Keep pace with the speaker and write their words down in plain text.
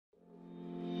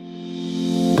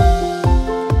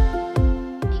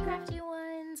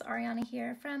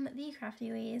here from The Crafty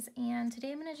Ways, and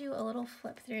today I'm going to do a little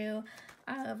flip through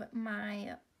of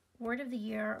my Word of the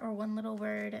Year or One Little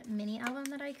Word mini album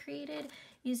that I created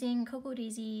using Cocoa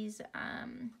Daisy's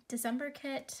December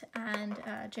kit and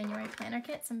January planner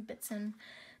kit, some bits and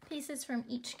pieces from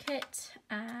each kit.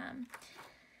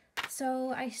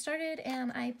 So I started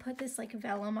and I put this like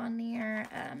vellum on there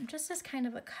just as kind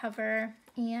of a cover,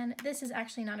 and this is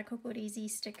actually not a Cocoa Daisy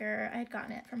sticker. I had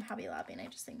gotten it from Hobby Lobby and I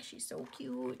just think she's so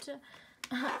cute.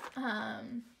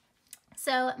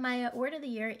 So my word of the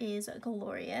year is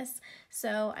glorious.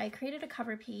 So I created a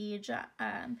cover page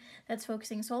that's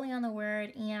focusing solely on the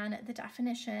word and the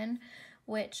definition,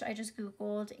 which I just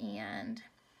Googled and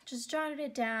just jotted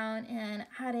it down and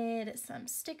added some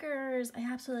stickers. I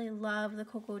absolutely love the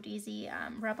Cocoa Daisy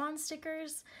rub-on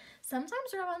stickers.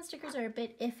 Sometimes rub-on stickers are a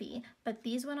bit iffy, but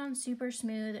these went on super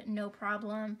smooth, no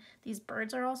problem. These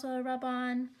birds are also a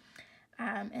rub-on.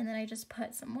 And then I just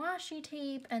put some washi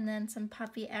tape and then some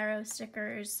puffy arrow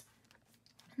stickers.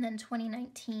 And then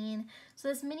 2019. So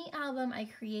this mini album I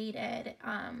created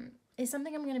is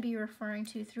something I'm going to be referring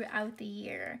to throughout the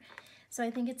year. So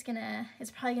I think it's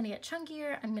probably gonna get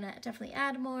chunkier. I'm gonna definitely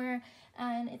add more,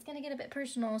 and it's gonna get a bit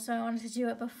personal. So I wanted to do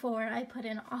it before I put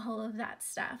in all of that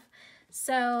stuff.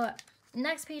 So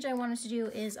next page I wanted to do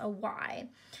is a why.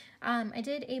 I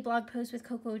did a blog post with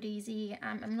Cocoa Daisy.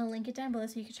 I'm gonna link it down below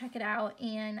so you can check it out.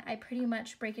 And I pretty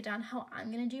much break it down how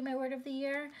I'm gonna do my word of the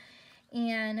year,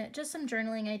 and just some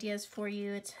journaling ideas for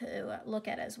you to look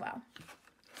at as well.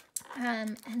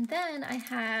 And then I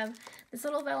have this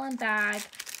little vellum bag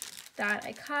that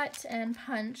I cut and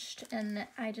punched, and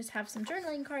I just have some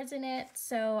journaling cards in it.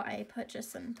 So I put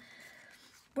just some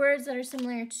words that are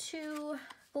similar to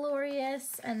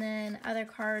glorious, and then other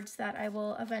cards that I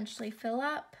will eventually fill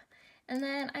up. And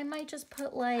then I might just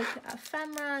put like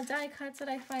ephemera, die cuts that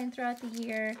I find throughout the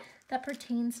year that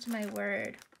pertains to my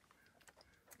word.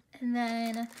 And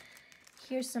then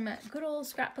here's some good old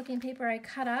scrapbooking paper I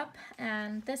cut up,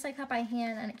 and this I cut by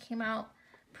hand and it came out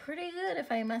pretty good,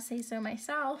 if I must say so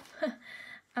myself.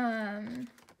 And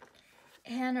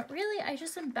really I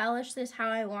just embellished this how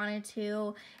I wanted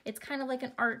to. It's kind of like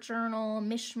an art journal,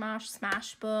 mishmash,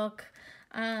 smash book.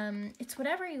 It's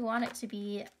whatever you want it to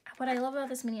be. What I love about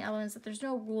this mini album is that there's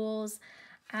no rules.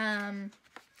 I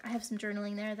have some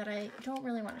journaling there that I don't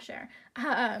really want to share.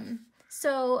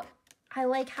 So I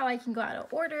like how I can go out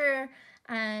of order,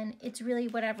 and it's really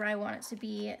whatever I want it to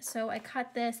be. So I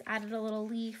cut this, added a little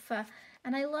leaf,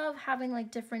 and I love having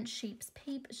like different shaped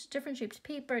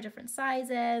paper, different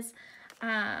sizes.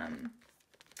 And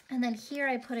then here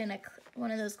I put in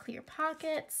one of those clear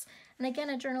pockets, and again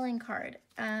a journaling card.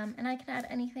 And I can add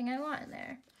anything I want in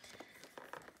there.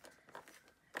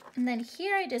 And then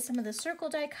here I did some of the circle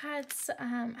die cuts.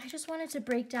 I just wanted to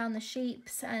break down the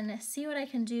shapes and see what I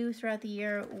can do throughout the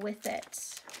year with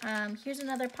it. Here's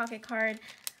another pocket card.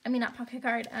 I mean, not pocket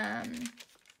card.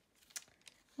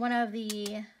 One of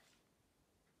the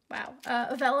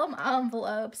vellum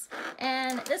envelopes,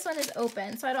 and this one is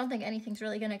open, so I don't think anything's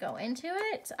really going to go into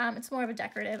it. It's more of a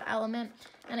decorative element,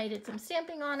 and I did some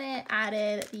stamping on it,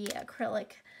 added the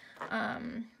acrylic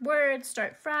words,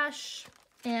 start fresh,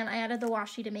 and I added the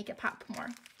washi to make it pop more.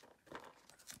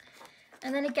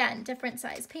 And then again, different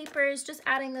size papers, just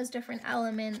adding those different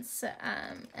elements,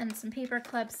 and some paper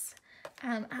clips.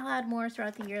 I'll add more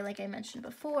throughout the year, like I mentioned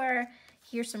before.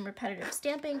 Here's some repetitive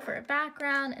stamping for a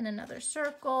background and another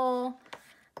circle.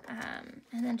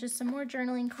 And then just some more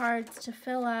journaling cards to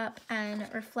fill up and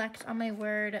reflect on my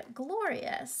word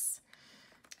glorious.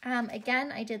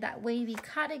 Again, I did that wavy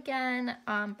cut again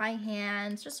by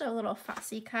hand, just a little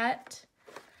fussy cut.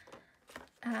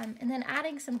 And then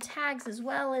adding some tags as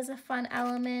well is a fun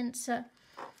element.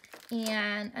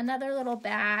 And another little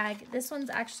bag. This one's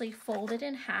actually folded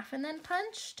in half and then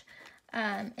punched.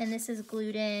 And this is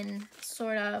glued in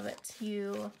sort of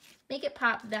to make it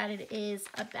pop that it is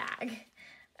a bag.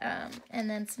 And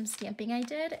then some stamping I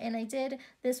did, and I did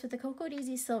this with the Cocoa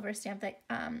Daisy silver stamp, that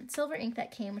silver ink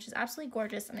that came, which is absolutely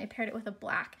gorgeous, and I paired it with a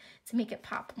black to make it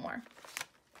pop more.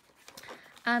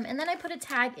 And then I put a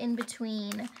tag in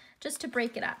between just to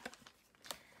break it up.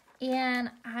 And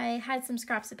I had some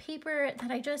scraps of paper that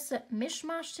I just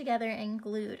mishmashed together and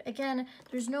glued. Again,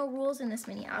 there's no rules in this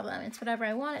mini album. It's whatever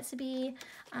I want it to be.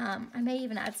 I may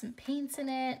even add some paints in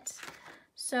it.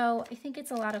 So I think it's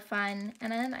a lot of fun.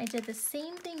 And then I did the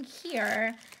same thing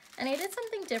here, and I did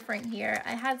something different here.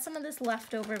 I had some of this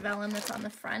leftover vellum that's on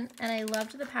the front, and I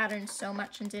loved the pattern so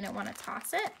much and didn't want to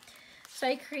toss it. So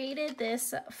I created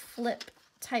this flip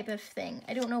type of thing.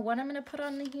 I don't know what I'm going to put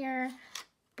on here,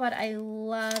 but I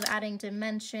love adding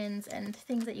dimensions and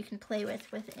things that you can play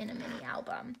with within a mini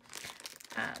album.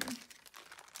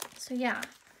 So yeah.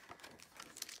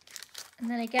 And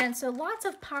then again, so lots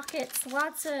of pockets,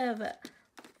 lots of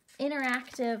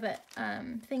interactive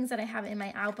things that I have in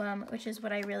my album, which is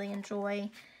what I really enjoy.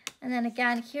 And then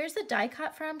again, here's the die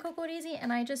cut from Cocoa Daisy,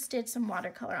 and I just did some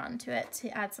watercolor onto it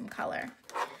to add some color.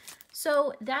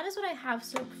 So that is what I have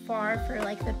so far for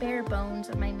like the bare bones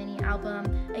of my mini album.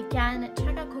 Again,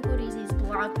 check out Cocoa Daisy's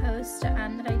blog post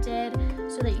that I did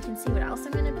so that you can see what else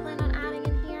I'm going to plan on adding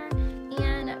in here.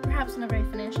 And perhaps whenever I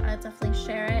finish, I'll definitely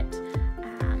share it.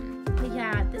 But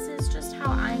yeah, this is just how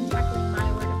I'm tackling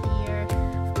my word of the year.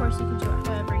 Of course, you can do it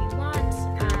however